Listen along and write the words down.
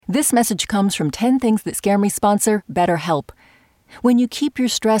This message comes from 10 Things That Scare Me sponsor BetterHelp. When you keep your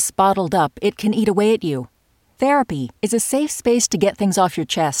stress bottled up, it can eat away at you. Therapy is a safe space to get things off your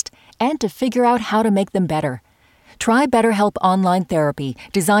chest and to figure out how to make them better. Try BetterHelp Online Therapy,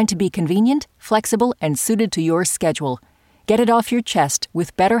 designed to be convenient, flexible, and suited to your schedule. Get it off your chest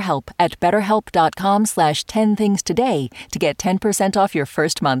with BetterHelp at betterhelp.com/10things today to get 10% off your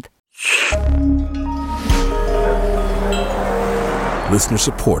first month. Listener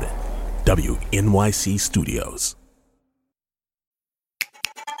supported. WNYC Studios.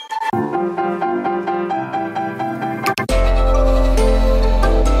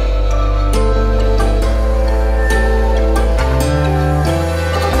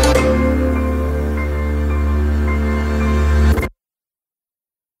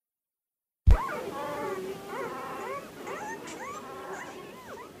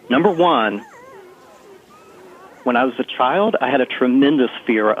 Number one, when I was a child, I had a tremendous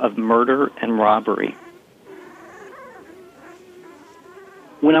fear of murder and robbery.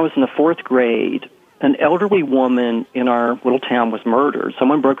 When I was in the 4th grade, an elderly woman in our little town was murdered.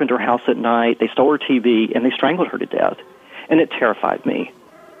 Someone broke into her house at night, they stole her TV, and they strangled her to death. And it terrified me.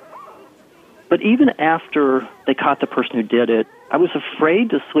 But even after they caught the person who did it, I was afraid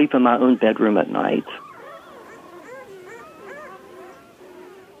to sleep in my own bedroom at night.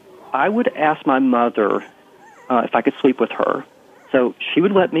 I would ask my mother if I could sleep with her. So she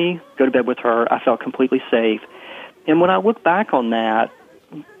would let me go to bed with her. I felt completely safe. And when I look back on that,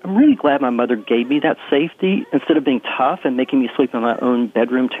 I'm really glad my mother gave me that safety instead of being tough and making me sleep in my own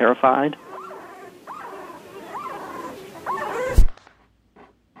bedroom terrified.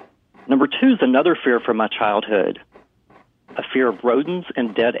 Number 2 is another fear from my childhood, a fear of rodents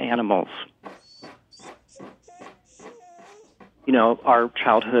and dead animals. You know, our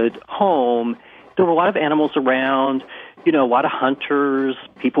childhood home, there were a lot of animals around, a lot of hunters.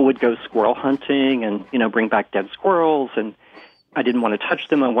 People would go squirrel hunting and, bring back dead squirrels. And I didn't want to touch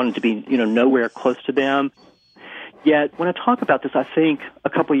them. I wanted to be, nowhere close to them. Yet when I talk about this, I think a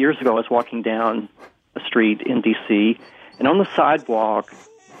couple of years ago I was walking down a street in D.C., and on the sidewalk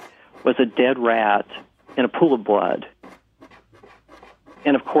was a dead rat in a pool of blood.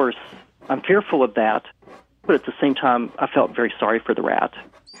 And, of course, I'm fearful of that, but at the same time, I felt very sorry for the rat.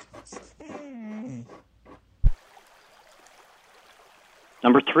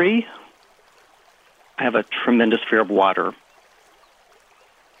 Number 3, I have a tremendous fear of water.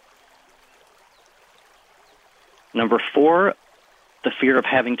 Number 4, the fear of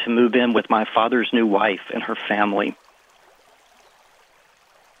having to move in with my father's new wife and her family.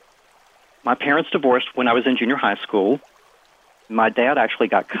 My parents divorced when I was in junior high school. My dad actually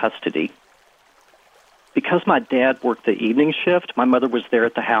got custody. Because my dad worked the evening shift, my mother was there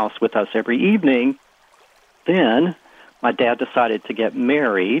at the house with us every evening. Then my dad decided to get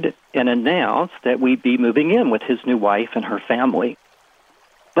married and announced that we'd be moving in with his new wife and her family.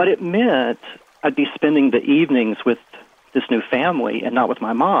 But it meant I'd be spending the evenings with this new family and not with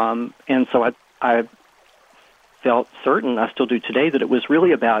my mom. And so I felt certain, I still do today, that it was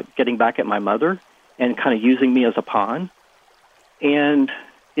really about getting back at my mother and kind of using me as a pawn. And,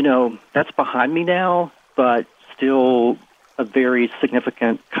 that's behind me now, but still a very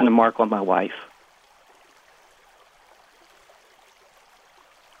significant kind of mark on my life.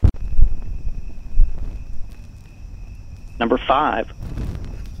 Number 5,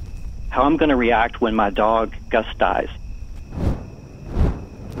 how I'm going to react when my dog, Gus, dies.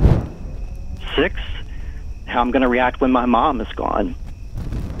 6, how I'm going to react when my mom is gone.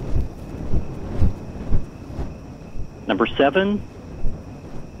 Number 7,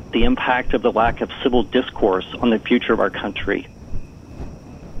 the impact of the lack of civil discourse on the future of our country.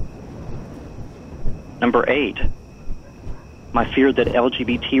 Number 8, my fear that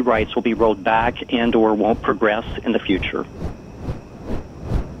LGBT rights will be rolled back and or won't progress in the future.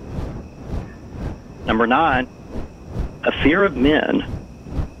 Number 9, a fear of men.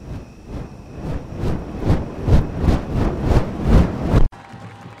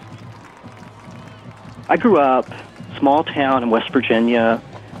 I grew up small town in West Virginia,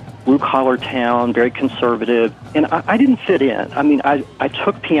 blue-collar town, very conservative, and I didn't fit in. I mean, I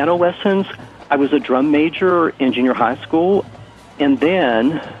took piano lessons. I was a drum major in junior high school, and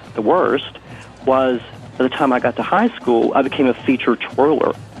then the worst was by the time I got to high school, I became a feature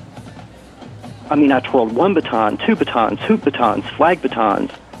twirler. I mean, I twirled 1 baton, 2 batons, hoop batons, flag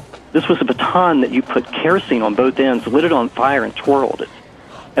batons. This was a baton that you put kerosene on both ends, lit it on fire, and twirled it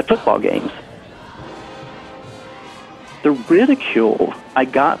at football games. The ridicule I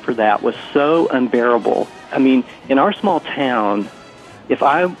got for that was so unbearable. I mean, in our small town, if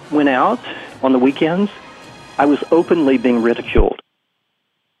I went out on the weekends, I was openly being ridiculed.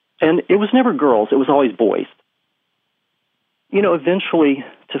 And it was never girls. It was always boys. Eventually,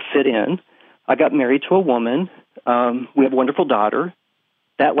 to fit in, I got married to a woman. We have a wonderful daughter.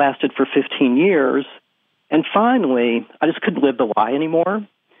 That lasted for 15 years. And finally, I just couldn't live the lie anymore.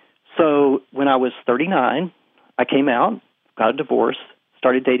 So when I was 39, I came out, got a divorce,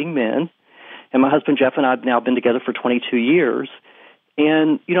 started dating men. And my husband, Jeff, and I have now been together for 22 years.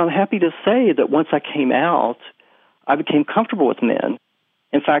 And, I'm happy to say that once I came out, I became comfortable with men.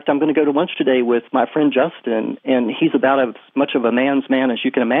 In fact, I'm going to go to lunch today with my friend Justin, and he's about as much of a man's man as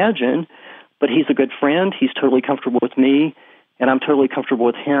you can imagine, but he's a good friend. He's totally comfortable with me, and I'm totally comfortable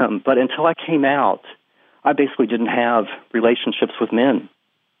with him. But until I came out, I basically didn't have relationships with men.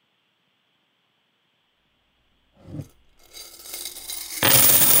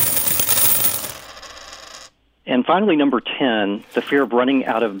 And finally, number 10, the fear of running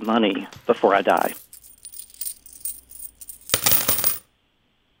out of money before I die.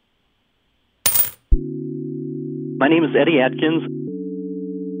 My name is Eddie Atkins,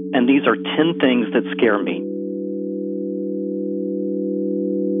 and these are 10 things that scare me.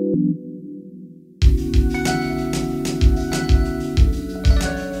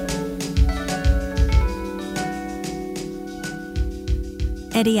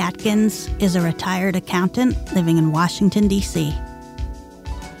 Eddie Atkins is a retired accountant living in Washington, D.C.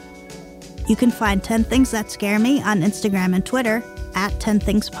 You can find 10 Things That Scare Me on Instagram and Twitter at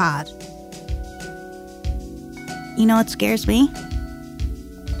 10thingspod. You know what scares me?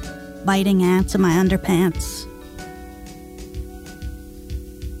 Biting ants in my underpants.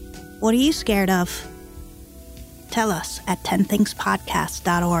 What are you scared of? Tell us at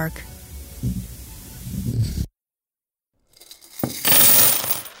 10thingspodcast.org.